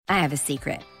I have a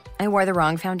secret. I wore the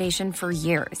wrong foundation for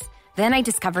years. Then I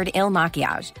discovered Il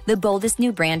Makiage, the boldest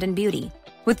new brand in beauty.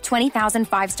 With 20,000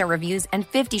 5-star reviews and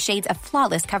 50 shades of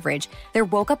flawless coverage, their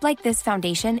Woke Up Like This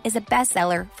foundation is a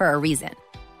bestseller for a reason.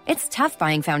 It's tough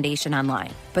buying foundation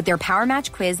online, but their Power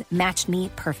Match quiz matched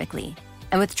me perfectly.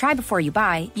 And with Try Before You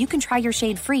Buy, you can try your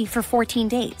shade free for 14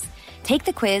 days. Take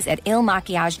the quiz at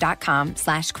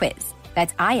ilmakiage.com/quiz.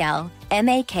 That's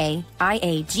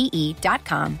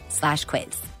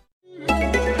ILMAKIAGE.com/quiz.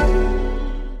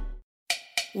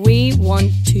 We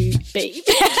want to be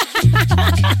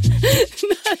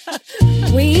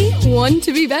We want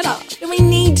to be better. We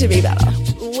need to be better.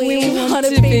 We want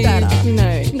to be better. No,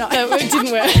 it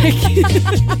didn't work.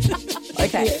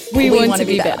 Okay. We want to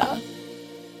be better.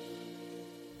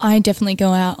 I definitely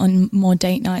go out on more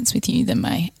date nights with you than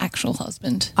my actual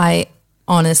husband. I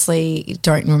honestly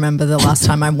don't remember the last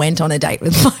time I went on a date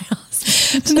with my husband.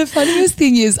 And the funniest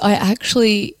thing is I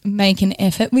actually make an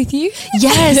effort with you.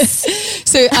 Yes.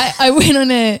 So I went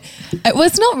on it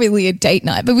was not really a date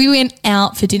night, but we went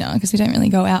out for dinner because we don't really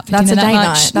go out for That's dinner a date that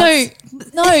much. night.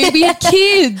 No, we had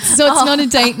kids, so it's not a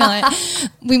date night.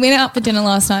 We went out for dinner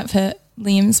last night for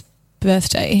Liam's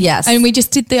birthday. Yes. And we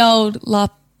just did the old La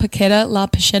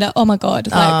Pachetta. Oh my God.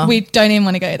 Like we don't even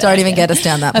want to go there. Don't even get us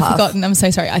down that path. I've forgotten. I'm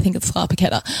so sorry. I think it's La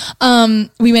Pachetta.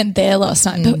 We went there last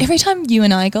night. But every time you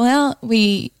and I go out,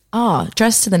 we... Oh,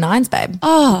 dress to the nines, babe.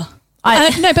 No,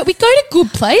 but we go to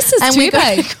good places And too, we go to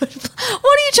babe.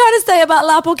 What are you trying to say about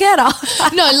La Porchetta?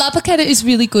 No, La Pachetta is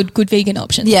really good vegan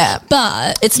option. Yeah.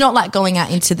 But It's not like going out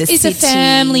into the it's city. a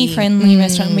family-friendly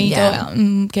restaurant. We go yeah. out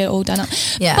and get all done up.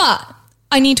 Yeah. But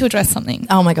I need to address something.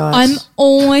 Oh my God. I'm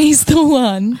always the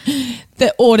one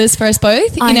that orders for us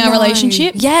both in our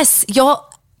relationship. Yes.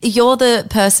 You're the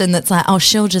person that's like, oh,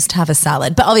 she'll just have a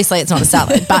salad. But obviously it's not a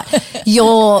salad. But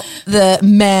you're the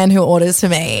man who orders for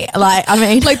me. Like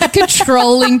the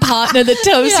controlling partner that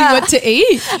tells you what to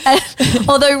eat.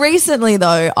 Although recently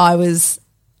though, I was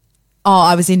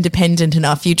independent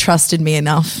enough. You trusted me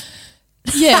enough.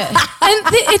 Yeah. And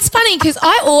it's funny because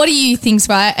I order you things,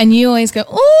 right? And you always go,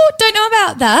 oh, don't know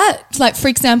about that. Like, for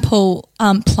example,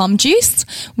 plum juice.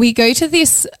 We go to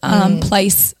this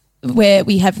place where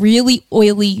we have really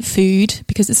oily food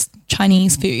because it's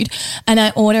Chinese food, and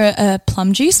I order a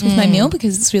plum juice with my meal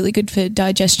because it's really good for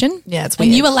digestion. Yeah, it's And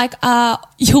weird. you were like,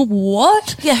 you're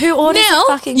what? Yeah, who orders now,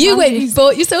 fucking you plum went juice? and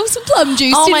bought yourself some plum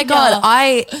juice. Oh my didn't God. ya?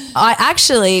 I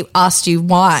actually asked you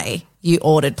why you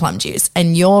ordered plum juice,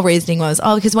 and your reasoning was,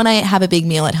 because when I have a big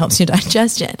meal, it helps your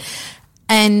digestion.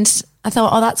 And I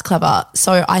thought, that's clever.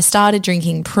 So I started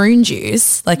drinking prune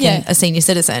juice like a senior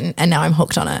citizen, and now I'm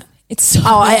hooked on it. It's so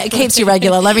it keeps you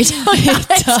regular, let me tell you.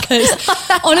 It does.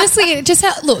 Honestly, it just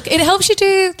it helps you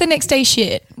do the next day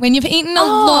shit. When you've eaten a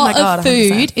lot of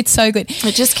food, 100%. it's so good.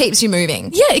 It just keeps you moving.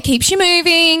 Yeah, it keeps you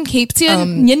moving, keeps you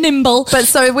nimble. But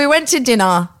so we went to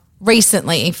dinner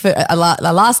recently for a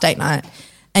last date night,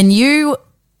 and you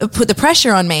put the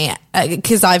pressure on me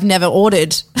because I've never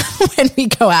ordered when we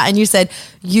go out, and you said,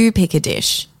 you pick a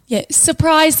dish. Yeah,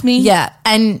 surprised me. Yeah,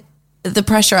 and the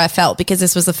pressure I felt because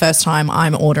this was the first time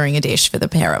I'm ordering a dish for the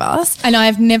pair of us. And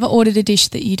I've never ordered a dish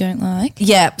that you don't like.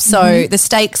 Yeah, so the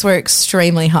stakes were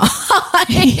extremely high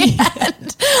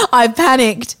and I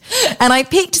panicked and I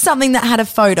picked something that had a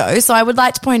photo. So I would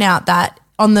like to point out that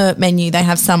on the menu they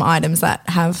have some items that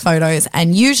have photos,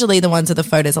 and usually the ones with the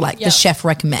photos are like the chef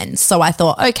recommends. So I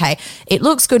thought, okay, it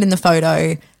looks good in the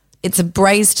photo. It's a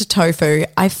braised tofu.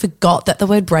 I forgot that the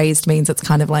word braised means it's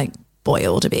kind of like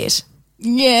boiled a bit.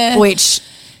 Yeah. Which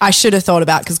I should have thought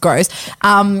about because gross.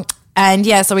 So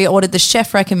we ordered the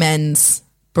chef recommends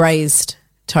braised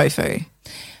tofu.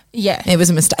 Yeah. It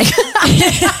was a mistake.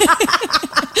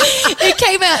 It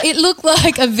came out, it looked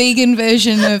like a vegan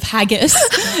version of haggis.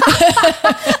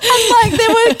 And there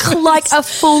were like a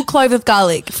full clove of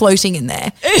garlic floating in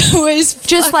there. It was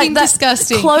Just like that,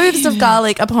 disgusting. cloves of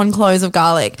garlic upon cloves of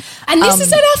garlic. And this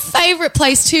is at our favourite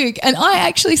place too. And I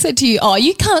actually said to you,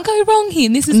 you can't go wrong here.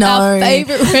 And this is our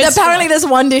favourite restaurant. Apparently there's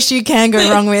one dish you can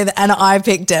go wrong with, and I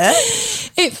picked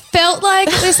it. It felt like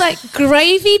it was like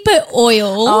gravy but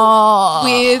oil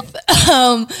with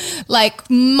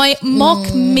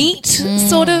mock meat,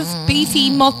 sort of beefy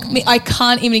mock meat. I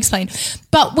can't even explain.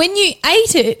 But when you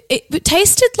ate it, it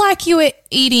tasted like you were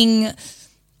eating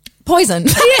poison.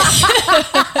 Okay,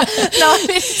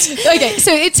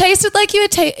 so it tasted like you were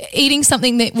eating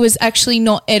something that was actually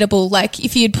not edible, like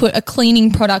if you'd put a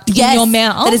cleaning product in your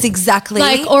mouth. That is exactly.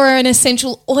 Like, or an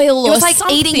essential oil or something. It was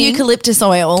like eating eucalyptus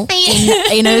oil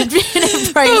in a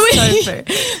braised tofu.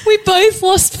 We both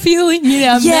lost feeling in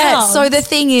our mouths. So the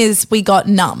thing is, we got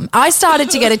numb. I started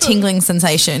to get a tingling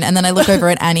sensation, and then I look over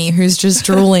at Annie, who's just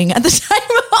drooling at the table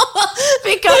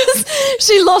because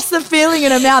she lost the feeling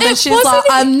in her mouth, and she's like,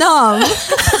 I'm numb.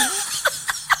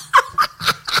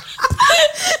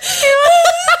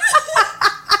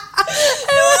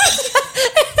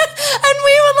 And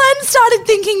we were then started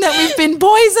thinking that we've been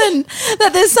poisoned,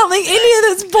 that there's something in here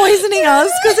that's poisoning us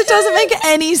because it doesn't make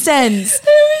any sense. It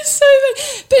was so good.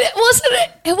 But it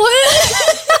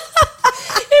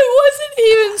wasn't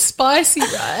even spicy,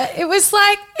 right? It was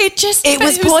like it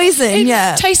was poison.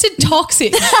 It tasted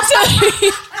toxic.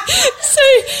 So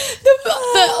the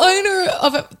owner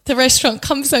of the restaurant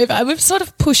comes over and we've sort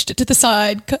of pushed it to the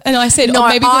side, and I said, no,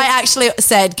 I actually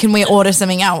said, can we order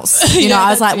something else? I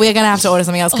was like, we're going to have to order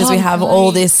something else because we have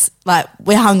all this, like,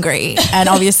 we're hungry and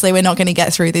obviously we're not going to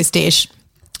get through this dish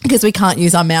because we can't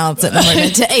use our mouths at the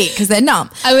moment to eat because they're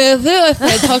numb. I mean, they're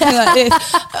talking like this.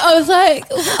 I was like,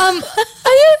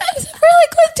 it's a really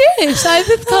good dish. I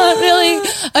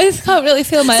just can't really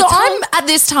feel my tongue. I'm at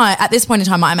this point in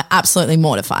time, I'm absolutely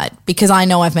mortified because I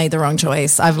know I've made the wrong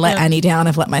choice. I've let Annie down.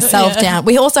 I've let myself down.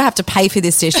 We also have to pay for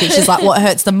this dish, which is like what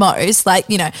hurts the most. Like,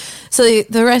 so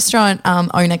the restaurant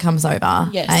owner comes over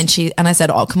and I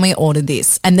said, can we order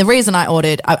this? And the reason I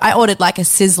ordered like a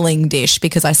sizzling dish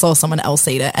because I saw someone else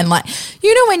eat it. And like,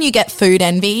 when you get food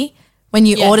envy, when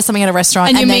you order something at a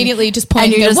restaurant and you immediately just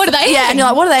point and what are they having? Yeah, and you're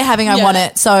like, what are they having? I want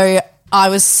it. So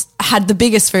I had the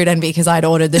biggest food envy because I'd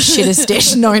ordered the shittest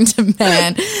dish known to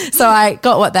man. So I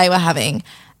got what they were having.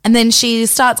 And then she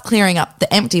starts clearing up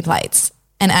the empty plates.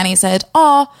 And Annie said,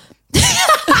 Annie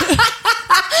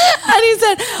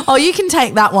said, you can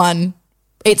take that one.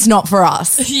 It's not for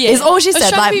us. Yeah. Is all she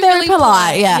said, like very really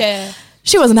polite. Yeah.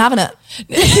 She wasn't having it.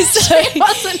 She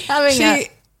wasn't having it.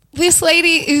 This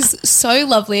lady is so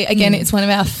lovely. Again, it's one of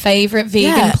our favourite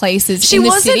vegan places in the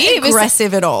city. She wasn't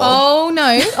aggressive at all. Oh,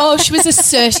 no. Oh, she was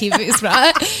assertive, is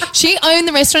right. She owned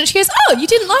the restaurant. She goes, you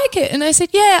didn't like it? And I said,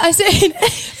 yeah. I said, and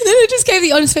then I just gave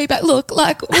the honest feedback. Look,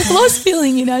 like we've lost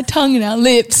feeling in our tongue and our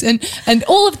lips and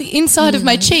all of the inside of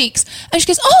my cheeks. And she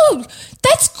goes,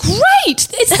 that's great.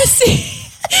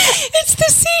 It's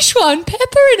the Sichuan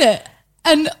pepper in it.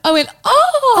 And I went,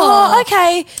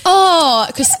 okay.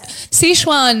 Because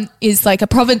Sichuan is like a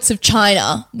province of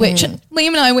China, which Liam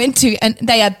and I went to, and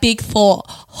they are big for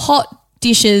hot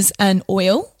dishes and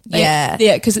oil. Yeah,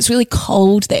 because it's really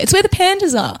cold there. It's where the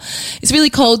pandas are. It's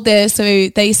really cold there, so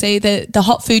they say that the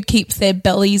hot food keeps their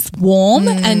bellies warm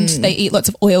and they eat lots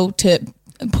of oil to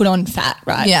put on fat,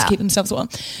 right, to keep themselves warm.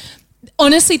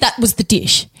 Honestly, that was the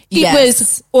dish. It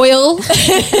was oil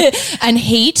and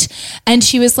heat, and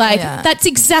she was like, "That's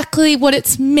exactly what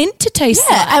it's meant to taste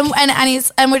like."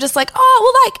 And we're just like,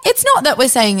 it's not that we're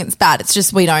saying it's bad. It's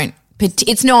just we don't.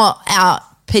 It's not our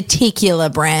particular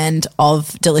brand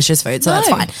of delicious food, so that's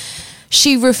fine.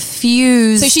 She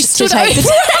refused. So she stood she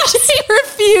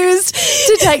refused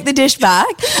to take the dish back,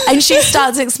 and she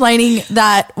starts explaining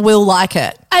that we'll like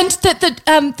it, and that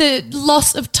the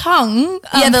loss of tongue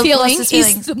feeling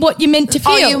is what you're meant to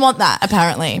feel. Oh, you want that?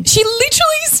 Apparently, she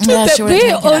literally stood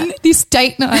there on this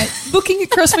date night, looking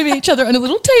across from each other on a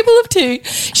little table of two.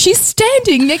 She's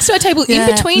standing next to our table in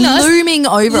between us, looming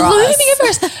over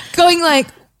us, going like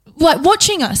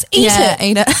watching us eat it. Put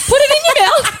it in your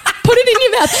mouth. Put it in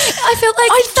your mouth. I felt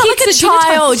like a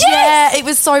child. Yes. Yeah, it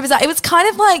was so bizarre. It was kind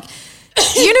of like,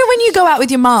 when you go out with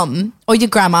your mum or your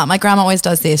grandma. My grandma always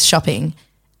does this shopping,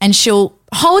 and she'll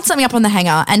hold something up on the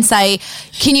hanger and say,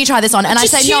 "Can you try this on?" And I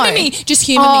say, "No, just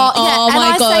humour me." Oh and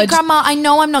my God, I say, "Grandma, I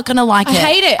know I'm not going to like it. I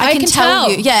hate it. I can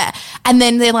tell you." Yeah, and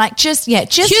then they're like, "Just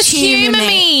humour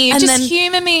me. And just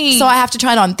humour me." So I have to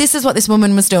try it on. This is what this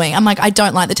woman was doing. I'm like, "I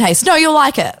don't like the taste." No, you'll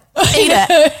like it. Eat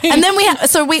it. And then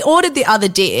we ordered the other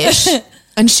dish,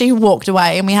 and she walked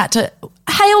away, and we had to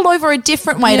hail over a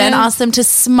different waiter and ask them to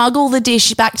smuggle the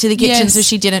dish back to the kitchen so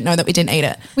she didn't know that we didn't eat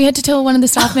it. We had to tell one of the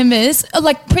staff members,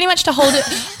 like pretty much to hold it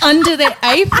under their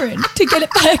apron to get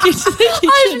it back into the kitchen.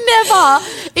 I've never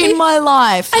in my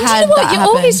life had that happen. And you know what? You're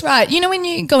always right. You know when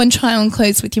you go and try on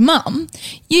clothes with your mum,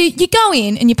 you go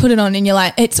in and you put it on and you're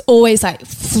like, it's always like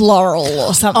floral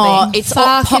or something. Oh, it's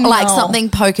like something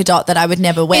polka dot that I would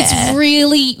never wear. It's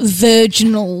really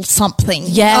virginal something.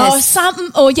 Yes. Or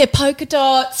something, or polka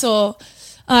dots or...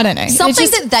 I don't know. Something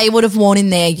that they would have worn in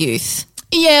their youth.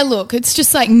 Yeah, look, it's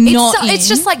just like not. It's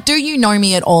just like, do you know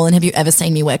me at all, and have you ever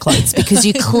seen me wear clothes? Because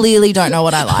you clearly don't know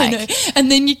what I like. I know. And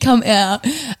then you come out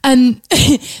and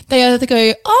they either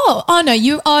go, oh no,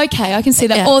 you okay, I can see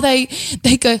that, Yeah. or they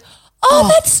go,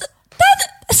 that's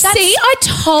see, I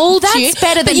told you. That's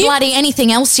better than bloody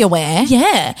anything else you wear.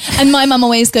 Yeah. And my mum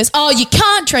always goes, oh, you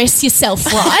can't dress yourself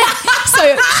right.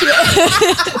 So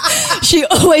she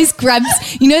always grabs,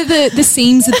 you know, the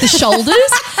seams at the shoulders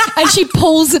and she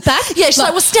pulls it back. Yeah, she's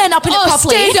like, well, stand up in it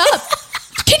properly. Stand up.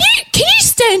 Can you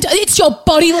stand? It's your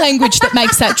body language that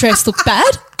makes that dress look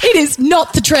bad. It is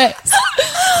not the dress.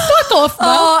 Fuck off,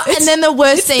 Mum. And then the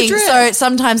worst thing, so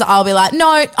sometimes I'll be like, no,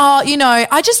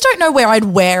 I just don't know where I'd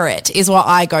wear it is what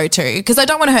I go to, because I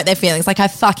don't want to hurt their feelings. Like, I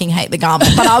fucking hate the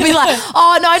garment. But I'll be like,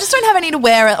 oh, no, I just don't have any to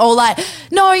wear it. Or like,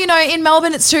 no, in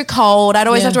Melbourne it's too cold. I'd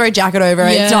always have to wear a jacket over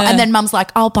it. It's not, and then Mum's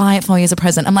like, I'll buy it for you as a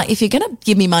present. I'm like, if you're going to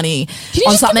give me money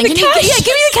on something, give me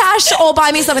the cash or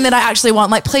buy me something that I actually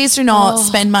want. Like, please do not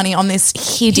spend money on this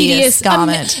hideous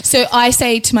garment. So I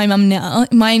say to my mum now,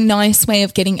 my nice way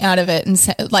of getting out of it, and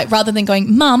say, like, rather than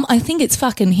going, Mum, I think it's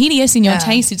fucking hideous in your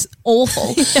taste, it's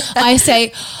awful. I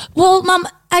say, well, Mum,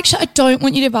 actually, I don't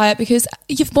want you to buy it because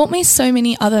you've bought me so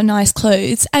many other nice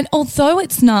clothes, and although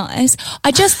it's nice,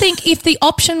 I just think if the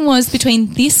option was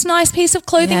between this nice piece of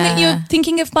clothing that you're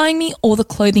thinking of buying me or the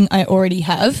clothing I already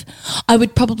have, I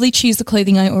would probably choose the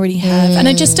clothing I already have, and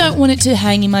I just don't want it to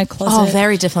hang in my closet. Oh,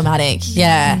 very diplomatic.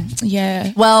 Yeah.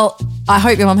 Yeah. Well, I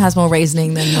hope your mum has more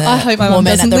reasoning than the I hope my mum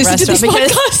woman doesn't at the listen to restaurant,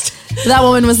 this because podcast. that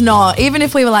woman was not. Even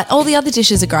if we were like, all the other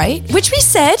dishes are great, which we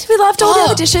said, we loved all the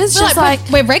other dishes. We're Just like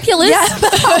we're regulars. yeah,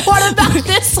 but what about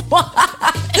this one?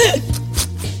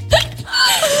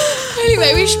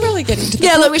 Anyway, we should probably get into the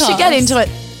Yeah, look, we should get into it.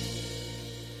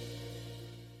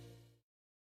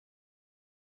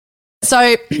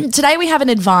 So today we have an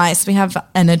advice.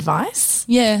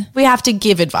 Yeah. We have to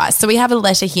give advice. So we have a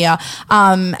letter here. It's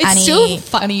Annie, still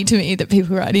funny to me that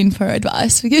people write in for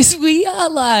advice because we are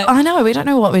like, I know, we don't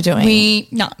know what we're doing.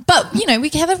 but we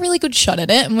have a really good shot at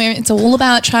it, and it's all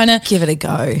about trying to Give it a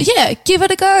go. give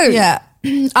it a go. Yeah.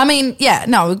 I mean,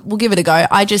 we'll give it a go.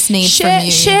 I just need from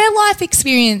you. Share life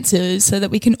experiences so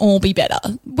that we can all be better.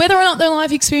 Whether or not their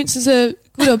life experiences are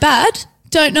good or bad,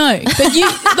 don't know. But you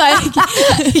and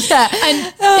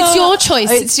it's your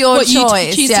choice. It's your what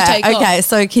choice. You choose to take okay, off.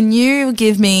 so can you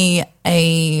give me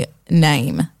a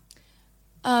name?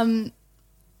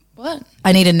 What?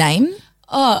 I need a name.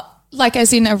 Oh, like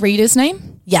as in a reader's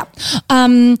name? Yeah.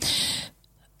 Oh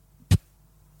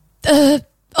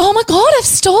my God, I've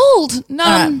stalled.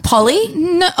 No, Polly?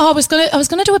 No, I was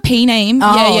gonna do a P name.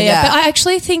 Oh, yeah. But I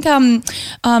actually think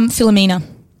Philomena.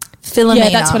 Philomena. Yeah,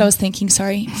 that's what I was thinking.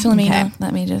 Sorry, Philomena. Okay,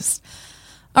 let me just.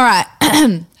 All right.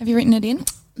 Have you written it in?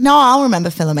 No, I'll remember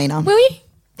Philomena. Will you?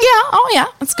 Yeah. Oh, yeah.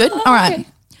 That's good. All right. Okay.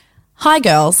 Hi,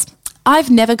 girls.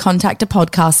 I've never contacted a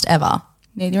podcast ever.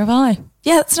 Neither have I.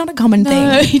 Yeah, it's not a common thing.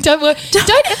 No, don't ever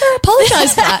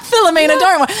apologise for that.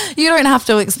 Philomena, you don't have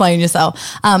to explain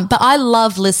yourself. But I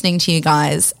love listening to you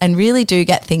guys and really do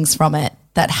get things from it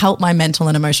that help my mental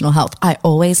and emotional health. I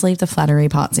always leave the flattery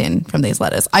parts in from these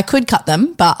letters. I could cut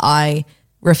them, but I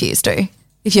refuse to.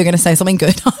 If you're going to say something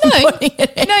good, I'm putting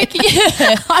it in.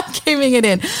 I'm keeping it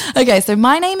in. Okay, so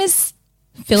my name is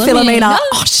Philomena.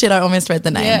 Oh, shit, I almost read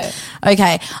the name. Yeah.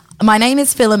 Okay, my name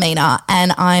is Philomena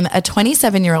and I'm a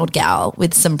 27-year-old gal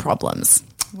with some problems.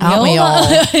 Aren't we all?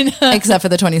 Except for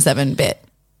the 27 bit.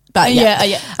 But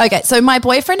yeah. Okay, so my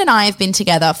boyfriend and I have been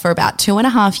together for about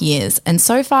 2.5 years and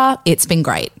so far it's been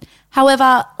great.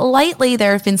 However, lately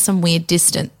there has been some weird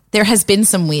distance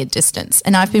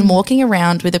and I've been walking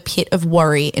around with a pit of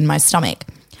worry in my stomach.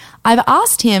 I've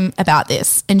asked him about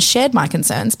this and shared my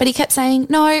concerns, but he kept saying,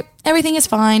 no, everything is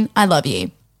fine. I love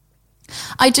you.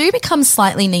 I do become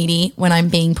slightly needy when I'm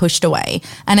being pushed away,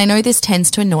 and I know this tends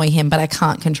to annoy him, but I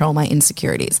can't control my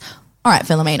insecurities. All right,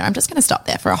 Philomena, I'm just going to stop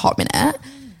there for a hot minute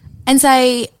and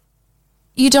say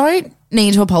you don't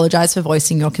need to apologise for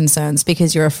voicing your concerns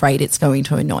because you're afraid it's going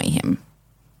to annoy him.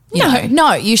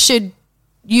 No, you should.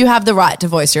 You have the right to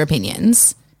voice your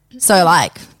opinions. So,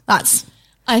 that's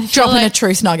dropping a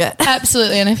truth nugget.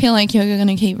 Absolutely, and I feel like you're going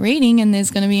to keep reading and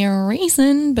there's going to be a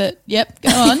reason, but yep, go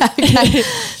on. Okay.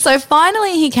 So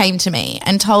finally he came to me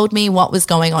and told me what was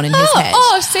going on in his head.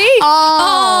 See?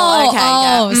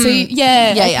 See,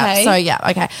 yeah. Okay. So,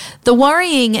 okay. The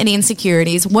worrying and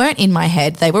insecurities weren't in my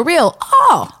head. They were real.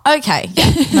 Oh, okay.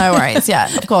 Yeah, no worries.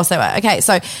 Yeah, of course they were. Okay,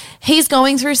 so he's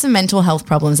going through some mental health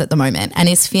problems at the moment and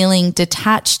is feeling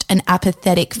detached and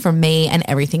apathetic from me and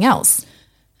everything else.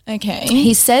 Okay.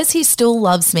 He says he still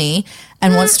loves me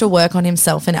and wants to work on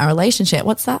himself in our relationship.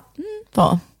 What's that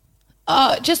for?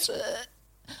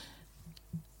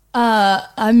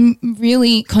 I'm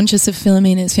really conscious of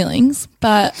Philomena's feelings,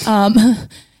 but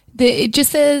it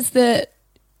just says that,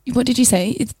 what did you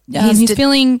say? It's, he's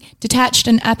feeling detached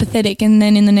and apathetic, and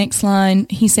then in the next line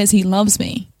he says he loves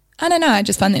me. I don't know, I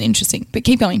just find that interesting, but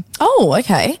keep going. Oh,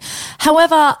 okay.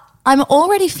 However, I'm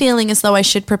already feeling as though I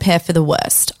should prepare for the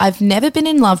worst. I've never been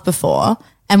in love before,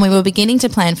 and we were beginning to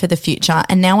plan for the future,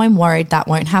 and now I'm worried that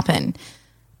won't happen.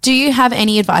 Do you have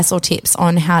any advice or tips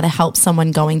on how to help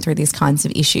someone going through these kinds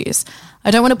of issues?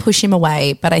 I don't want to push him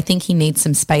away, but I think he needs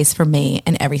some space from me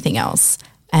and everything else.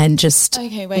 And just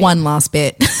one last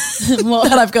bit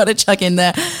that I've got to chuck in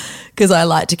there because I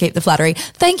like to keep the flattery.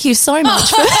 Thank you so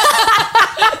much.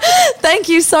 Thank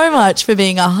you so much for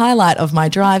being a highlight of my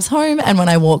drives home and when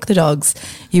I walk the dogs.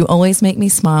 You always make me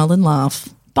smile and laugh.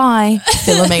 Bye,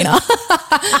 Philomena.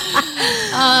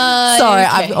 Sorry,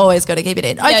 okay. I've always got to keep it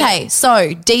in. Okay,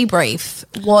 so debrief.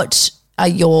 What are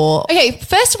your... Okay,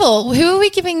 first of all, who are we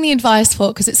giving the advice for?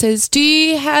 Because it says, do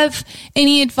you have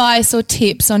any advice or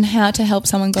tips on how to help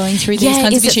someone going through these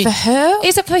kinds of issues? Is it for her?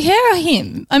 Is it for her or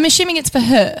him? I'm assuming it's for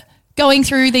her. Going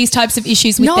through these types of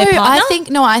issues with their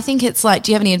partner? I think it's like,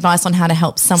 do you have any advice on how to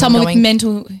help someone with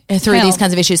mental through these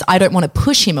kinds of issues? I don't want to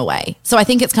push him away. So I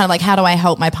think it's kind of like, how do I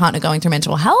help my partner going through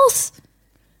mental health?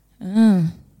 I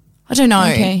don't know.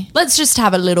 Okay. Let's just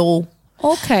have a little...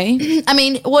 Okay. I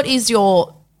mean, what is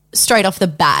your, straight off the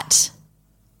bat,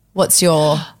 what's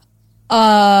your...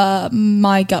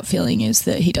 My gut feeling is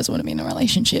that he doesn't want to be in a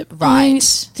relationship. Right. I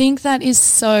think that is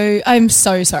so... I'm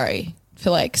so sorry for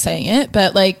like saying it,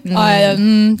 but like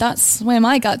that's where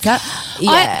my gut's at.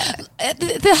 Yeah.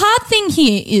 The hard thing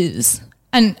here is,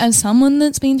 and as someone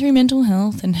that's been through mental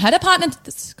health and had a partner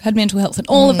that's had mental health and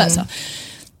all of that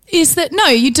stuff, is that no,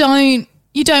 you don't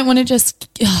want to just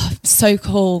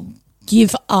so-called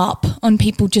give up on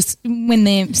people just when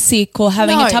they're sick or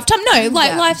having a tough time. No,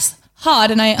 like life's hard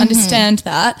and I understand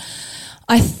that.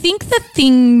 I think the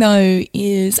thing though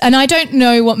is, and I don't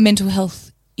know what mental health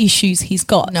issues he's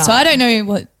got. No. So I don't know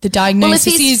what the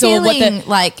diagnosis is or what the...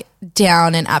 like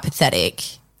down and apathetic,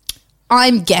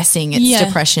 I'm guessing it's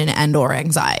depression and or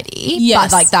anxiety. Yes.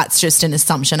 But like that's just an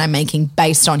assumption I'm making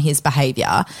based on his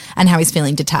behaviour and how he's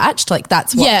feeling detached. Like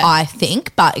that's what I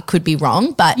think, but it could be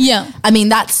wrong. But I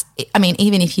mean,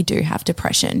 even if you do have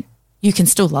depression, you can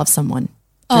still love someone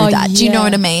through that. Do you know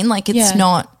what I mean? Like it's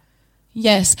not...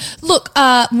 Yes. Look,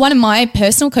 one of my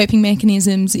personal coping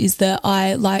mechanisms is that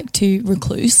I like to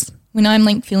recluse when I'm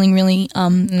like feeling really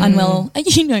unwell.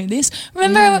 You know this.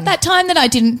 Remember that time that I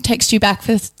didn't text you back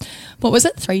for, what was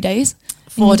it, 3 days?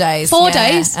 4 days. 4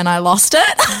 days. And I lost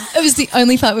it. It was the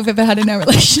only fight we've ever had in our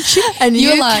relationship. And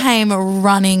you came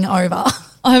running over.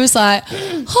 I was like,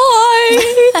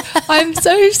 hi, I'm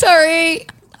so sorry.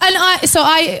 And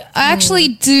I actually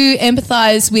do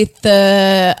empathise with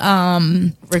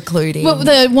the recluding, well,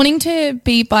 the wanting to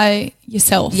be by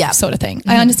yourself sort of thing.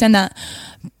 I understand that,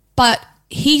 but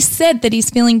he said that he's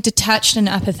feeling detached and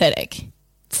apathetic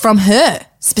from her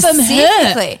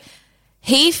specifically.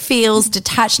 He feels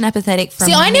detached and apathetic from.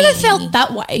 See, I never felt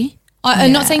that way.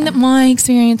 I'm not saying that my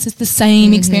experience is the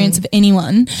same experience of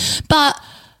anyone, but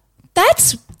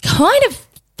that's kind of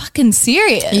fucking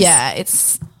serious. Yeah,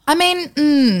 it's. I mean,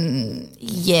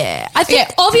 I think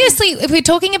obviously if we're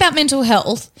talking about mental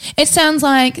health, it sounds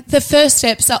like the first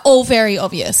steps are all very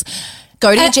obvious.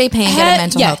 Go to the GP and get a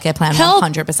mental health care plan,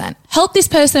 100%. Help this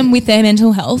person with their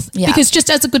mental health because just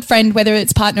as a good friend, whether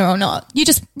it's partner or not, you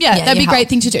just, that'd be a great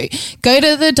thing to do. Go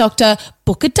to the doctor,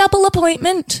 book a double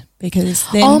appointment because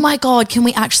then... Oh my God, can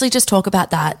we actually just talk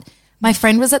about that? My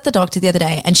friend was at the doctor the other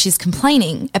day and she's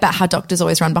complaining about how doctors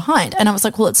always run behind. And I was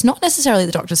like, well, it's not necessarily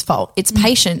the doctor's fault. It's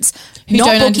patients who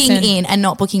not booking in and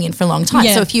not booking in for a long time.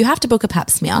 Yeah. So if you have to book a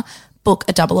pap smear, book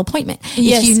a double appointment.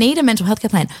 Yes. If you need a mental health care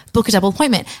plan, book a double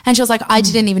appointment. And she was like, I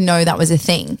didn't even know that was a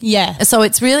thing. Yeah. So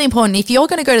it's really important. If you're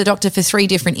going to go to the doctor for 3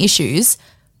 different issues,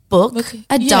 book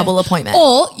a double appointment.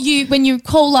 Or when you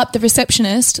call up the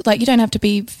receptionist, like you don't have to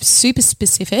be super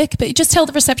specific, but you just tell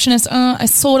the receptionist, I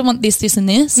sort of want this, this and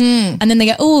this. And then they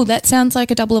go, oh, that sounds like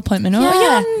a double appointment. Or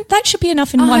that should be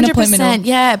enough in 100%, one appointment.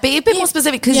 Yeah, be a bit more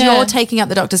specific because you're taking up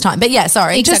the doctor's time. But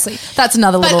sorry. Exactly. That's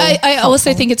another little... But I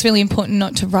also think it's really important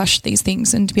not to rush these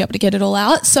things and to be able to get it all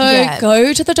out. So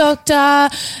go to the doctor,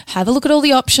 have a look at all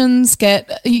the options,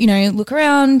 look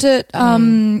around at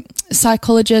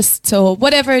psychologists or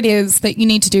whatever it is that you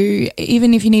need to do,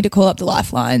 even if you need to call up the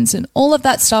lifelines and all of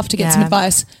that stuff to get some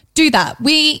advice, do that.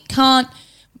 We can't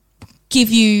give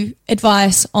you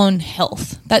advice on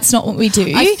health. That's not what we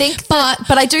do. I think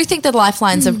but I do think that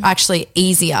lifelines are actually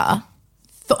easier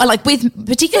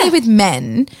particularly with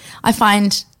men. I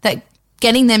find that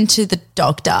getting them to the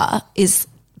doctor is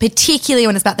particularly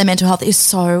when it's about their mental health, is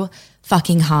so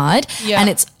fucking hard. Yeah. And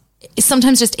it's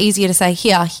sometimes just easier to say,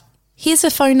 here's a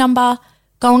phone number,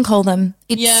 go and call them.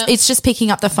 It's just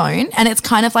picking up the phone, and it's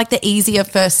kind of like the easier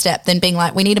first step than being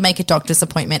like, we need to make a doctor's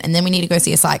appointment and then we need to go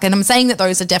see a psych. And I'm saying that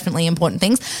those are definitely important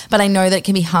things, but I know that it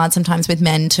can be hard sometimes with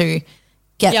men to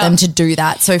get them to do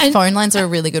that. So phone lines are a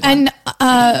really good one.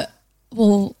 And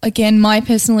well, again, my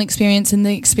personal experience and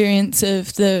the experience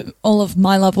of all of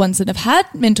my loved ones that have had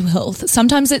mental health,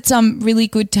 sometimes it's really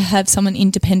good to have someone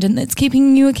independent that's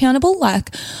keeping you accountable,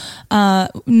 like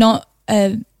not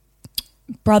a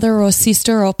brother or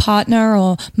sister or partner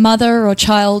or mother or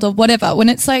child or whatever. When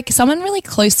it's like someone really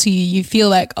close to you, you feel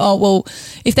like, oh, well,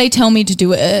 if they tell me to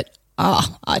do it,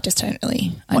 I just don't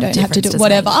really, I don't have to do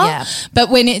whatever. Yeah. But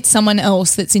when it's someone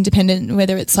else that's independent,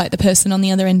 whether it's like the person on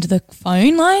the other end of the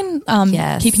phone line,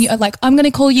 keeping you like, I'm going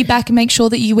to call you back and make sure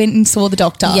that you went and saw the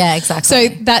doctor. Yeah, exactly.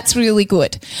 So that's really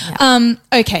good. Yeah.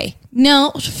 Okay.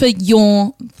 Now for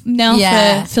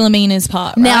Philomena's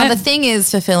part. Right? Now the thing is,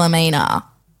 for Philomena,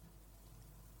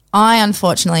 I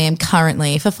unfortunately am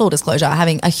currently, for full disclosure,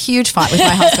 having a huge fight with my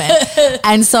husband.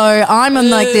 And so I'm on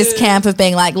like this camp of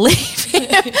being like, leave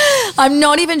him. I'm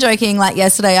not even joking. Like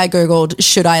yesterday I Googled,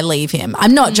 should I leave him?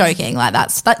 I'm not joking. Like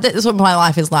that's what my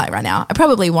life is like right now. I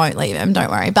probably won't leave him,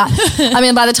 don't worry. But I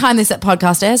mean, by the time this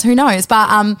podcast airs, who knows?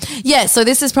 But so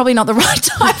this is probably not the right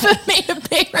time for me to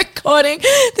be recording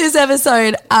this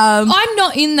episode. I'm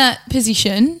not in that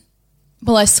position.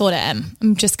 Well, I sort of am.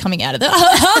 I'm just coming out of it.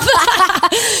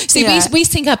 See, we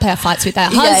sync up our fights with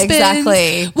our husbands. Yeah,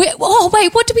 exactly.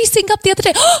 What did we sync up the other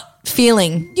day?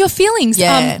 Feeling. Your feelings.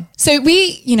 Yeah. So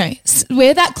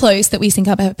we're that close that we sync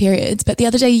up our periods. But the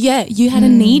other day, you had a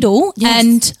needle. Yes.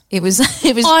 And it was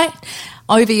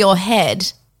over your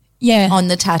head on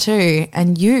the tattoo,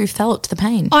 and you felt the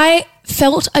pain. I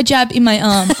felt a jab in my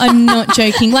arm. I'm not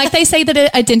joking. Like they say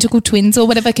that identical twins or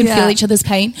whatever can feel each other's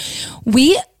pain.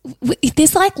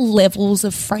 There's like levels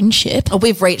of friendship. Oh,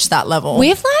 we've reached that level.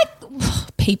 We've like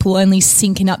people only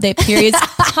syncing up their periods.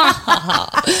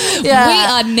 We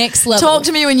are next level. Talk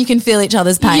to me when you can feel each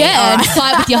other's pain. Yeah, and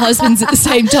fight with your husbands at the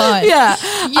same time. Yeah.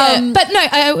 But no,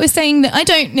 I was saying that I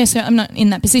don't necessarily, I'm not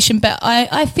in that position, but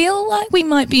I feel like we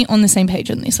might be on the same page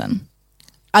on this one.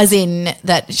 As in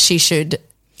that she should.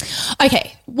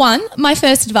 Okay. One, my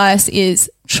first advice is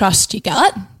trust your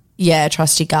gut. Yeah,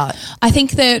 trust your gut. I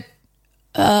think that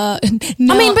I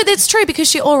mean, but it's true because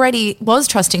she already was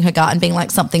trusting her gut and being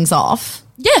like, something's off.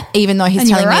 Yeah. Even though he's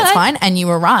telling me it's fine, and you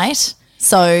were right.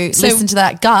 So listen to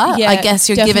that gut. Yeah, I guess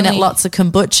you're giving it lots of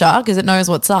kombucha because it knows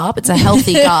what's up. It's a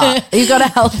healthy gut. You've got a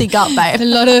healthy gut, babe. A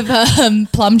lot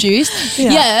of plum juice.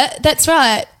 Yeah, that's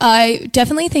right. I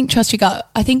definitely think trust your gut.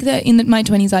 I think that in my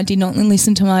 20s I did not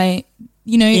listen to my,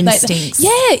 instincts.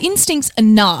 Instincts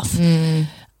enough.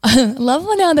 I love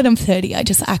now that I'm 30, I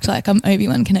just act like I'm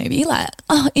Obi-Wan Kenobi. Like,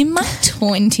 in my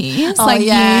 20s.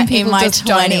 You people in my just 20s.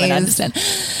 Don't even understand.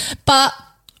 But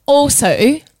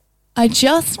also, I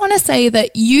just want to say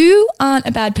that you aren't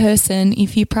a bad person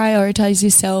if you prioritize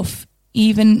yourself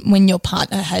even when your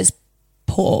partner has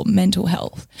poor mental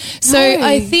health. So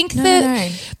I think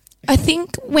I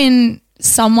think when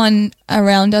someone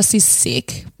around us is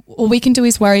sick, all we can do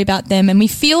is worry about them, and we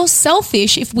feel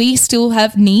selfish if we still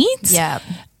have needs. Yeah.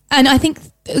 And I think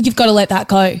you've got to let that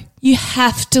go. You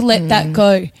have to let that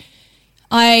go.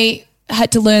 I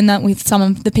had to learn that with some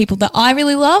of the people that I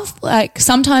really love. Like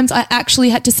sometimes I actually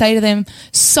had to say to them,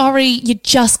 sorry, you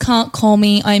just can't call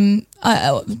me. I'm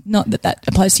not that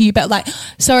applies to you, but like,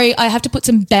 sorry, I have to put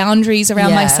some boundaries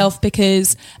around myself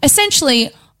because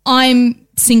essentially I'm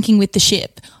sinking with the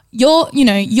ship. You're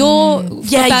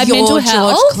bad mental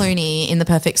health. George Clooney in The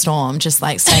Perfect Storm, just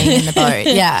like staying in the boat.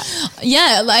 Yeah.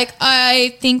 Yeah. Like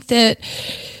I think that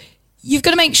you've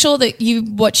got to make sure that you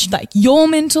watch like your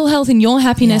mental health and your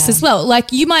happiness as well.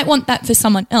 Like you might want that for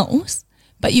someone else,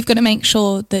 but you've got to make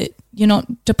sure that you're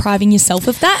not depriving yourself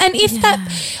of that. And if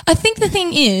I think the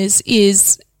thing is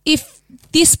if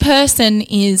this person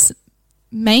is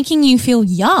making you feel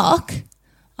yuck,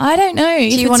 I don't know.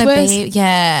 Do you want to be?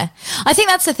 Yeah. I think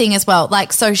that's the thing as well.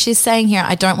 Like, so she's saying here,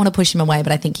 I don't want to push him away,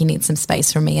 but I think he needs some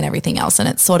space from me and everything else. And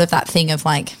it's sort of that thing of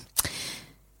like,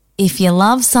 if you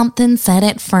love something, set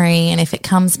it free. And if it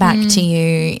comes back to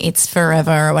you, it's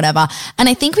forever or whatever. And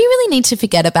I think we really need to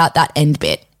forget about that end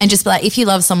bit and just be like, if you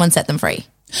love someone, set them free.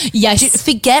 Yes.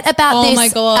 Forget about this. Oh my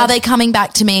God. Are they coming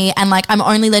back to me? And like, I'm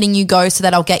only letting you go so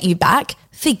that I'll get you back.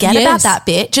 Forget about that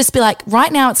bit. Just be like,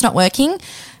 right now it's not working.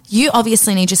 You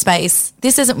obviously need your space.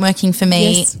 This isn't working for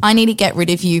me. Yes. I need to get rid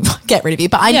of you.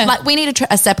 But we need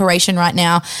a separation right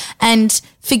now and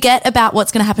forget about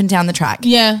what's going to happen down the track.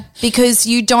 Yeah. Because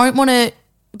you don't want to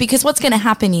because what's going to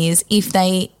happen is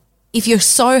if you're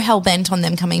so hell-bent on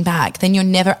them coming back, then you're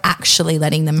never actually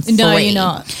letting them free. No, you're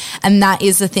not. And that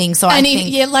is the thing. So I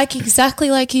think... Yeah, like exactly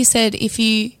like you said,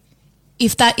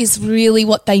 if that is really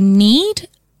what they need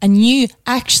and you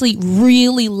actually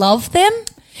really love them,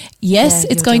 yes,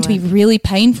 it's going to be really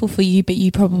painful for you, but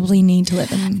you probably need to let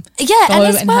them go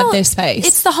and have their space.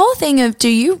 It's the whole thing of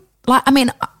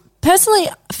personally,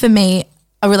 for me,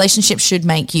 a relationship should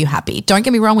make you happy. Don't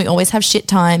get me wrong, we always have shit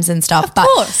times and stuff. Of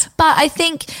course. But I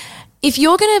think if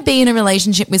you're going to be in a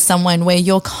relationship with someone where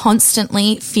you're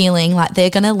constantly feeling like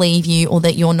they're going to leave you or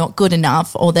that you're not good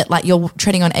enough or that like you're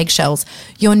treading on eggshells,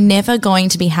 you're never going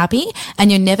to be happy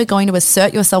and you're never going to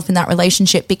assert yourself in that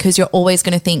relationship because you're always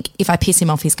going to think, if I piss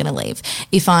him off, he's going to leave.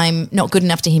 If I'm not good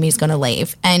enough to him, he's going to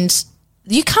leave. And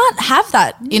you can't have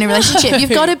that in a relationship.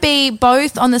 You've got to be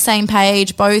both on the same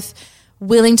page, both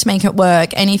willing to make it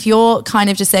work. And if you're kind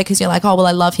of just there because you're like, oh, well,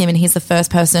 I love him and he's the first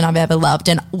person I've ever loved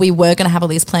and we were going to have all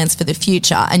these plans for the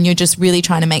future and you're just really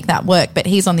trying to make that work, but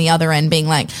he's on the other end being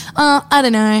like, oh, I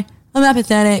don't know, I'm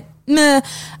apathetic, meh,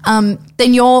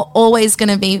 then you're always going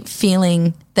to be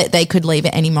feeling that they could leave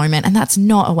at any moment, and that's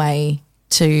not a way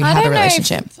to have a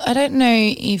relationship. I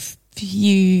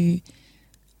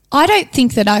don't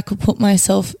think that I could put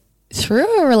myself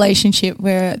through a relationship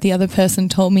where the other person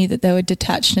told me that they were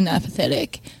detached and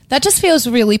apathetic. That just feels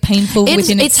really painful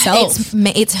within itself.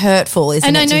 It's hurtful,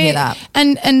 isn't it, to hear that?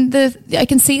 And I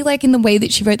can see like in the way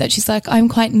that she wrote that, she's like, I'm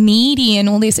quite needy and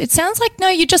all this. It sounds like, no,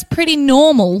 you're just pretty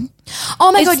normal.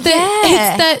 Oh my God, It's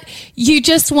that you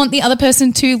just want the other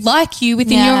person to like you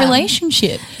within your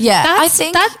relationship. Yeah. I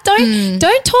think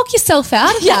don't talk yourself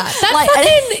out of that. That like,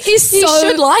 fucking is so... You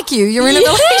should like you. You're in a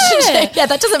relationship. Yeah,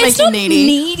 that doesn't make you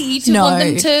needy. It's not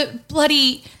needy to want them to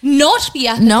bloody not be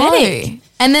apathetic. No.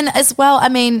 And then as well, I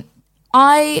mean,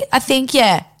 I think,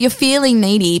 you're feeling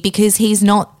needy because he's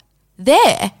not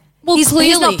there. Well,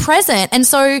 he's not present. And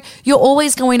so you're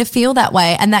always going to feel that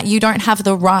way and that you don't have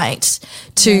the right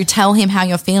to tell him how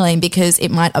you're feeling because it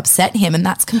might upset him, and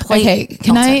that's complete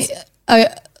nonsense.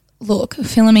 Look,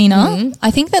 Philomena, I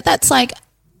think that's like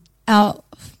our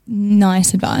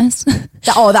nice advice.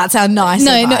 Oh, that's our nice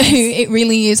advice. No, it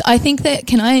really is. I think that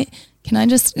can I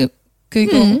just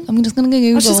Google? I'm just going to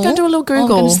Google. I was just going to do a little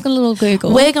Google. I'm just going to do a little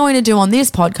Google. We're going to do on this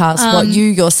podcast what you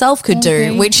yourself could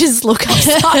do, which is look up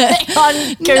something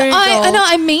on Google. No,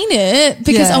 I mean it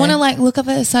because I want to like look up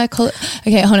a psychology.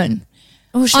 Okay, hold on.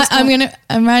 Oh,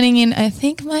 I'm writing in, I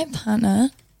think my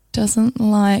partner doesn't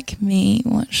like me.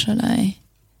 What should I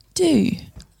do?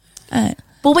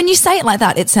 Well, when you say it like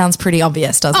that, it sounds pretty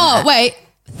obvious, doesn't it? Oh, wait.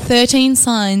 13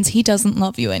 signs he doesn't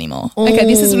love you anymore. Okay,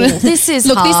 this is hard. This is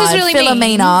really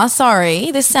Philomena,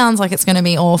 sorry. This sounds like it's going to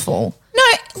be awful. No,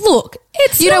 look,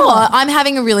 it's You know what? I'm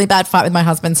having a really bad fight with my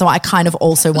husband, so I kind of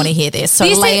also want to hear this. So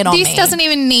lay it on me. This doesn't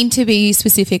even need to be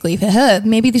specifically for her.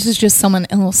 Maybe this is just someone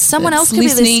else. Someone else could be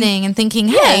listening and thinking,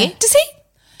 hey, does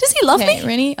he love me?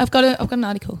 Ready? I've got an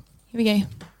article. Here we go.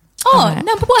 Oh, right.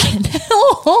 Number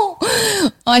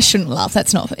one. I shouldn't laugh.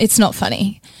 It's not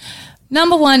funny.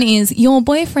 Number one is your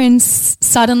boyfriend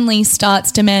suddenly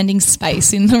starts demanding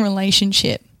space in the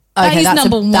relationship. Okay, that is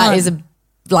number one. That is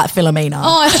like Philomena.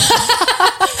 Oh,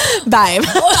 babe.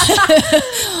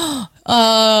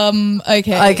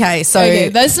 Okay, so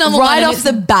that's number right one. Off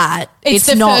the bat, it's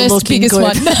the not first looking biggest good.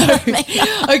 One. No.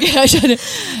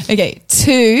 Okay,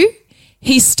 2,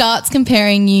 he starts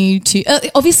comparing you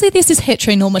to. Obviously, this is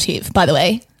heteronormative, by the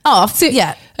way. Oh,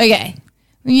 yeah. Okay,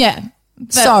 yeah.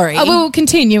 But sorry. I will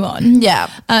continue on. Yeah.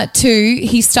 2,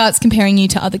 he starts comparing you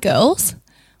to other girls.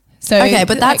 So okay,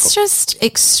 but that's just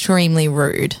extremely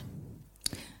rude.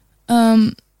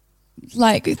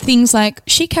 Like things like,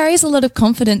 she carries a lot of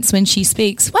confidence when she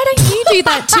speaks. Why don't you do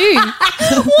that too?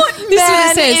 What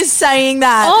man is saying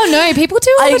that? Oh no, people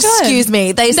do all the time. Excuse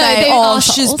me. They say,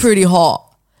 she's pretty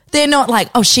hot. They're not like,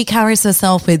 oh, she carries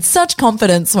herself with such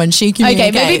confidence when she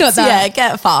communicates. Okay, maybe not that. Yeah,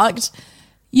 get fucked.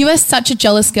 You are such a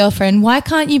jealous girlfriend. Why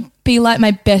can't you be like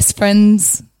my best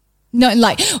friends? No,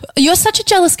 like, you're such a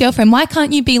jealous girlfriend. Why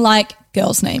can't you be like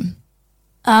girl's name?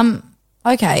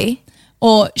 Okay.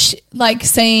 Or like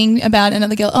saying about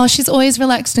another girl, oh, she's always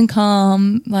relaxed and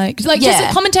calm. Like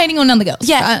just commentating on other girls.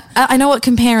 Yeah, right? I know what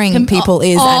comparing people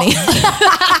is, Annie.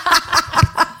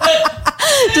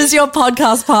 Does your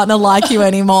podcast partner like you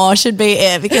anymore? Should be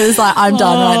it, because like I'm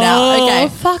done right now. Okay,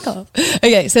 fuck off.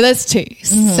 Okay, so that's 2.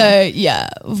 Mm-hmm. So yeah,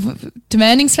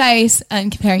 demanding space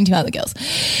and comparing to other girls.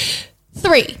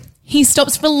 3, He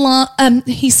stops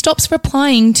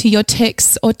replying to your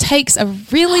texts or takes a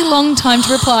really long time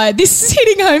to reply. This is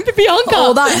hitting home for Bianca.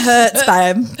 Oh, that hurts,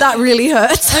 babe. That really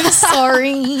hurts. I'm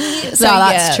sorry. So, no,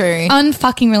 that's true.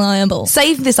 Unfucking reliable.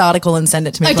 Save this article and send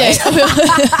it to me, Okay.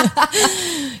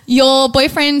 please. Your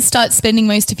boyfriend starts spending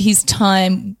most of his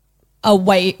time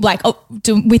away,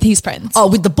 with his friends. Oh,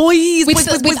 with the boys. With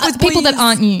people that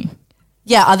aren't you.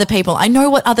 Yeah, other people. I know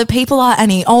what other people are,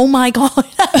 Annie. Oh, my God.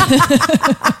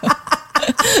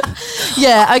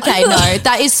 Yeah, okay, no,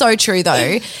 that is so true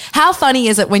though. How funny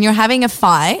is it when you're having a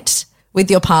fight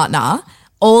with your partner,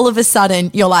 all of a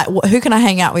sudden you're like, who can I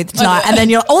hang out with tonight? And then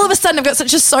you're all of a sudden I've got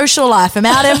such a social life. I'm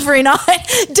out every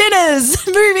night, dinners,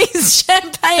 movies,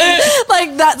 champagne.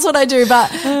 Like that's what I do.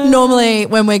 But normally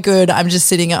when we're good, I'm just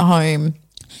sitting at home.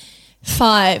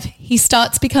 5, he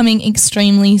starts becoming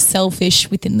extremely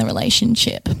selfish within the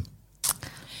relationship.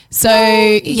 So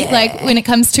like when it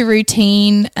comes to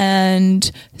routine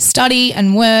and study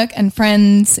and work and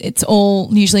friends, it's all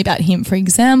usually about him. For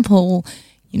example,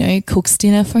 cooks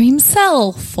dinner for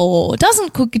himself or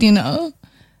doesn't cook dinner.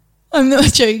 I'm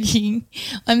not joking.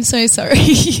 I'm so sorry.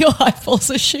 Your eyeballs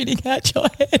are shooting out your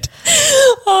head.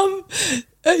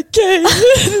 Okay.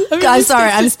 Guys,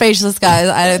 sorry, I'm speechless, guys.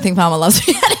 I don't think Mama loves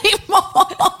me anymore.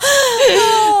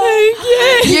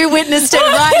 Okay. You witnessed it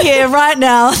right here, right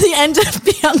now, the end of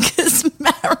Bianca's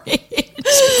marriage.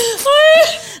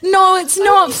 No, it's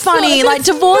not funny. Like,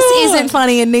 divorce isn't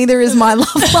funny and neither is my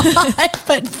love life,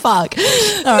 but fuck.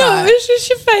 All right. It's just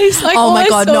your face. Like, oh my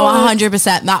God, no,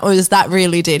 100%. That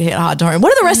really did hit hard to home.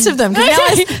 What are the rest of them? Because now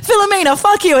it's Philomena,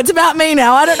 fuck you. It's about me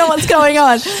now. I don't know what's going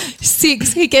on.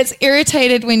 6, he gets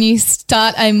irritated when you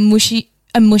start a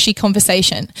mushy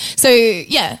conversation. So,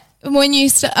 yeah, when you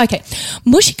start, okay,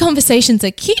 mushy conversations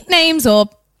are cute names or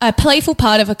a playful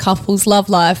part of a couple's love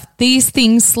life. These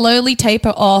things slowly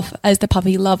taper off as the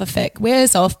puppy love effect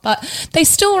wears off, but they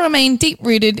still remain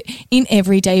deep-rooted in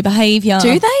everyday behaviour.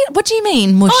 Do they? What do you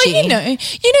mean, mushy? Oh,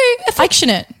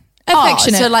 affectionate.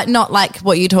 Affectionate. So like not like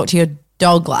what you talk to your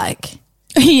dog like?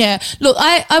 Yeah. Look,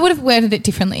 I would have worded it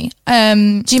differently.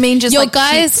 Do you mean just your like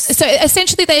guys? So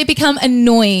essentially, they become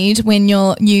annoyed when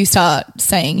you start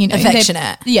saying,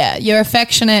 affectionate. Yeah, you're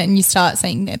affectionate, and you start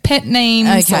saying their pet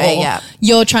names. Okay, or yeah.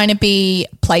 You're trying to be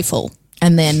playful,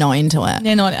 and they're not into it.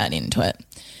 They're not into it.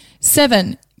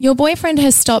 7, your boyfriend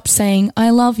has stopped saying "I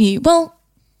love you." Well,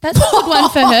 that's a good one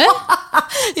for her.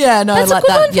 Yeah, no, that's like a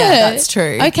good that. one for Yeah, her. that's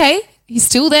true. Okay, he's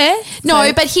still there. No,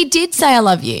 so but he did say "I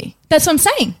love you." that's what I'm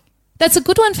saying. That's a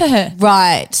good one for her.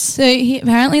 Right. So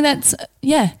apparently that's,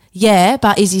 yeah. Yeah,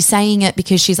 but is he saying it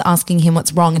because she's asking him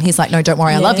what's wrong and he's like, no, don't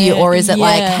worry, I love you? Or is it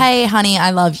like, hey, honey,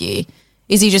 I love you?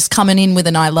 Is he just coming in with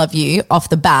an I love you off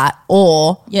the bat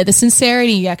or? Yeah, the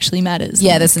sincerity actually matters.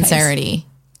 Yeah, the sincerity.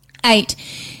 8,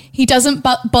 he doesn't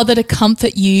bother to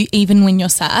comfort you even when you're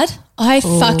sad.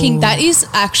 That is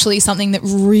actually something that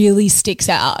really sticks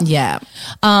out. Yeah.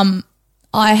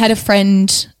 I had a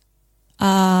friend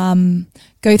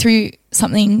go through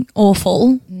something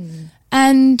awful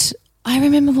and I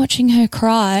remember watching her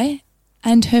cry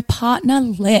and her partner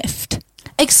left.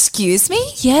 Excuse me?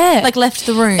 Yeah. Like left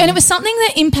the room. And it was something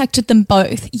that impacted them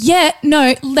both. Yeah,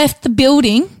 no, left the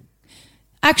building.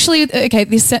 Actually, okay,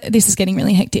 this is getting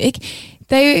really hectic.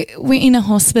 They were in a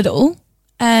hospital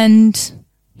and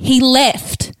he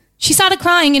left. She started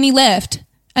crying and he left.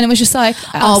 And it was just like,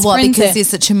 because he's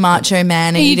such a macho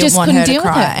man and you didn't want her to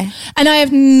cry. And I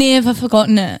have never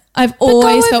forgotten it. I've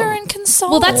always go over felt and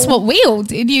console. Well, that's what we all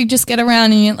did. You just get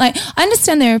around and you're like, I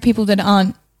understand there are people that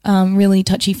aren't really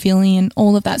touchy-feely and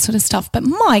all of that sort of stuff. But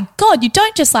my God, you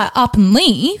don't just like up and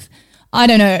leave. I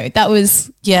don't know. That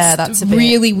was that's a bit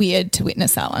really weird to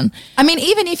witness that one. I mean,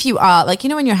 even if you are like,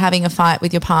 when you're having a fight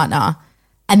with your partner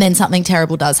and then something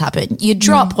terrible does happen, you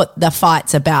drop what the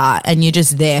fight's about and you're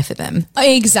just there for them.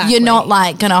 Exactly. You're not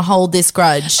like going to hold this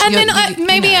grudge. And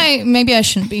maybe I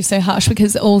shouldn't be so harsh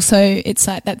because also it's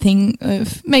like that thing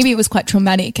of maybe it was quite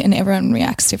traumatic and everyone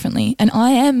reacts differently. And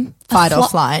I am fight or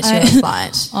flight. You're a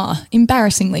flight. Oh,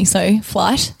 embarrassingly so,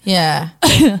 flight. Yeah.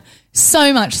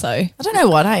 So much so. I don't know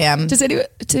what I am.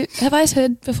 Have I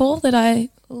heard before that I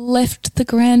left the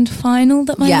grand final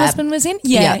that my husband was in?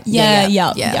 Yeah.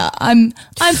 I'm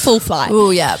full flight. Oh,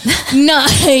 yeah.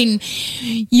 9,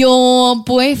 your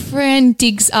boyfriend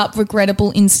digs up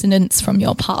regrettable incidents from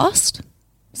your past.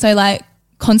 So like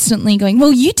constantly going,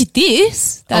 well, you did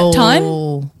this that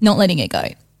time, not letting it go.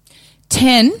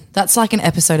 10. That's like an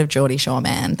episode of Geordie Shore,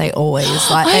 man. They always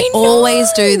always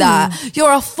do that.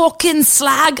 You're a fucking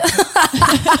slag.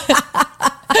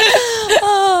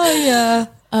 Oh,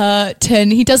 yeah.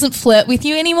 10. He doesn't flirt with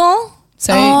you anymore.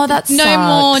 So that no sucks.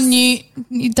 more new.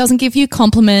 It doesn't give you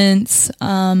compliments.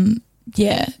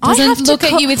 Yeah, I have doesn't to look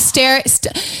at you with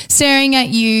staring at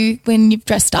you when you've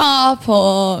dressed up,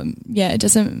 or it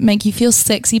doesn't make you feel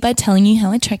sexy by telling you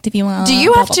how attractive you are. Do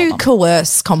you have to blah.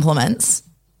 coerce compliments?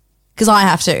 Because I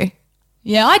have to.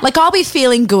 Yeah, I'll be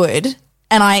feeling good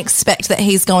and I expect that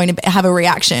he's going to have a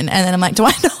reaction, and then I'm like, do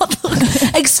I not look?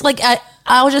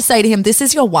 I'll just say to him, this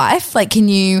is your wife. Like, can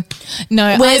you?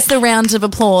 No. Where's the round of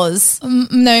applause?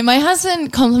 No, my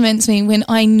husband compliments me when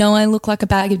I know I look like a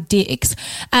bag of dicks,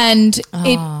 and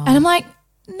I'm like,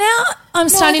 now I'm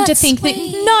starting to think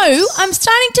I'm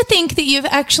starting to think that you've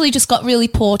actually just got really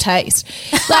poor taste.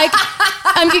 Like,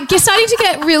 I'm starting to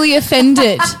get really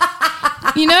offended.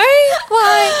 You know,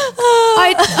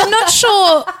 I'm not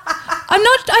sure.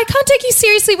 I can't take you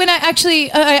seriously when I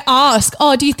ask,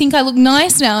 oh, do you think I look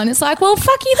nice now? And it's like, well,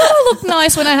 fuck, you thought I looked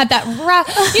nice when I had that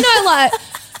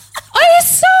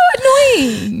it's so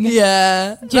annoying.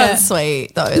 Yeah, that's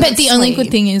sweet though. But the only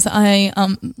good thing is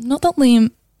not that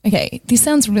Liam, okay, this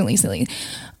sounds really silly.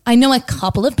 I know a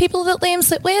couple of people that Liam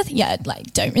slept with. Yeah,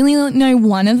 don't really know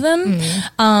one of them.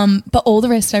 But all the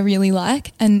rest I really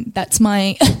like, and that's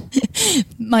my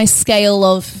my scale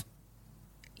of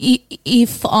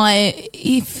if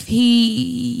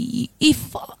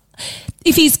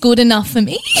he's good enough for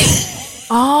me.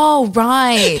 Oh,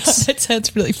 right. That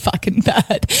sounds really fucking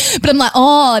bad. But I'm like,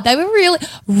 oh, they were really,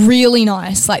 really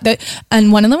nice.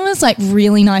 And one of them was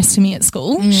really nice to me at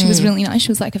school. She was really nice.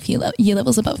 She was a few year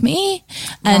levels above me.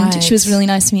 And she was really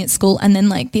nice to me at school. And then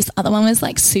this other one was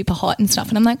super hot and stuff.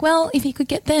 And I'm like, well, if you could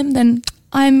get them, then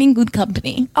I'm in good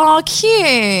company. Oh, cute.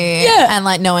 Yeah.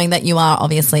 And knowing that you are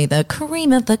obviously the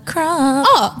cream of the crop.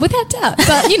 Oh, without doubt.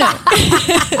 But,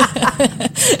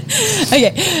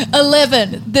 Okay.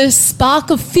 11. The spark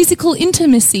of physical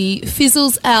intimacy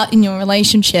fizzles out in your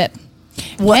relationship.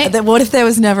 What if there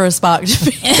was never a spark to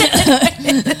be?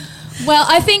 Well,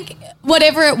 I think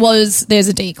whatever it was, there's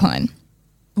a decline.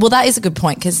 Well, that is a good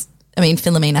point because,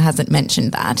 Philomena hasn't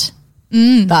mentioned that.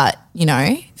 But,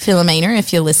 Philomena,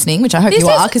 if you're listening, which I hope you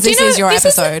are because this is your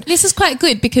episode. This is quite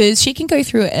good because she can go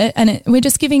through it and we're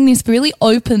just giving this really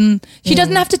open. She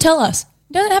doesn't have to tell us.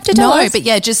 Doesn't have to tell us. No, but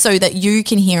just so that you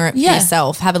can hear it for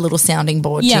yourself. Have a little sounding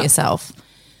board to yourself.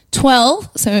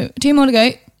 12, so 2 more to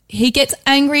go. He gets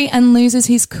angry and loses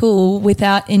his cool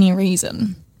without any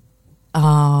reason.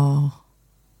 Oh.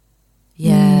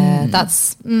 Yeah,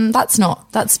 that's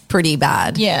pretty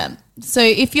bad. Yeah. So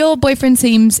if your boyfriend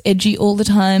seems edgy all the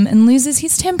time and loses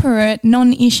his temper at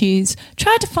non-issues,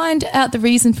 try to find out the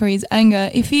reason for his anger.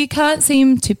 If you can't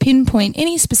seem to pinpoint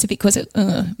any specific cause,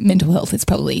 mental health is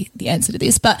probably the answer to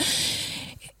this, but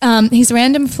his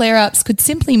random flare-ups could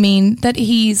simply mean that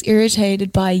he's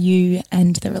irritated by you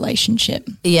and the relationship.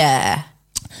 Yeah.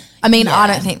 I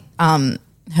don't think her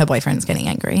boyfriend's getting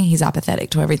angry. He's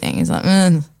apathetic to everything. He's like,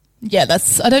 Yeah,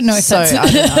 I don't know if that's. I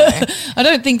don't know. I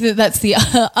don't think that's the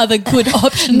other good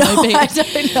option. No, I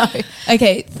don't know.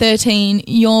 Okay, 13.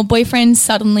 Your boyfriend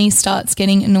suddenly starts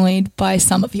getting annoyed by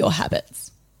some of your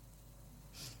habits.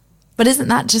 But isn't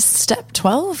that just step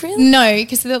 12, really? No,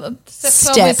 because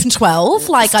step 12?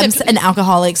 I'm an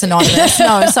Alcoholics Anonymous.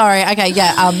 No, sorry. Okay,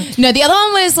 yeah. No, the other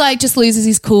one was just loses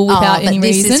his cool without any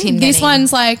reason. This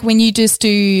one's when you just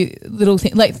do little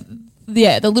things,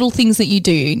 the little things that you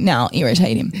do now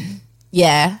irritate him.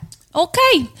 Yeah.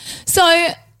 Okay. So,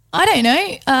 I don't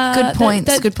know. Good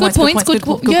points. Good points.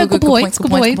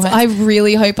 I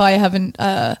really hope I haven't.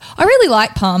 I really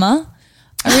like Palmer.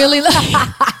 I really like.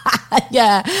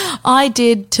 Yeah, I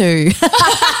did too.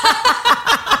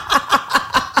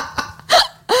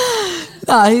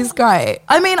 Oh, he's great.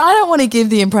 I don't want to give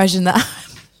the impression that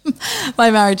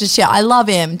my marriage is shit. I love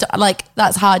him.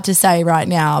 That's hard to say right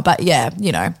now, but yeah,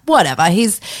 whatever.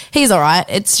 He's all right.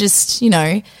 It's just,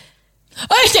 Okay,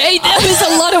 that was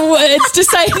a lot of words to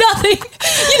say nothing.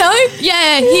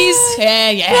 Yeah.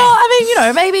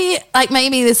 Well, maybe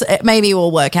it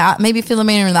will work out. Maybe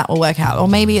Philomena and that will work out. Or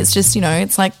maybe it's just,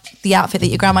 it's like the outfit that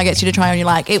your grandma gets you to try on. You're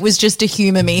like, it was just a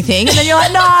humour me thing. And then you're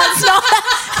like, no, it's not.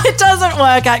 It doesn't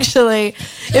work, actually.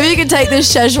 If you could take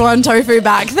this Szechuan tofu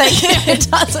back, thank you.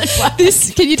 It doesn't work.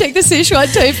 Can you take the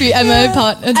Szechuan tofu and my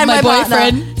partner, and my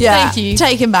boyfriend? Partner. Yeah. Thank you.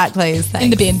 Take him back, please. Thanks.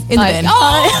 In the bin. In the bin.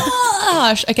 Oh,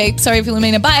 gosh. Okay, sorry,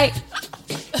 Philomena. Bye.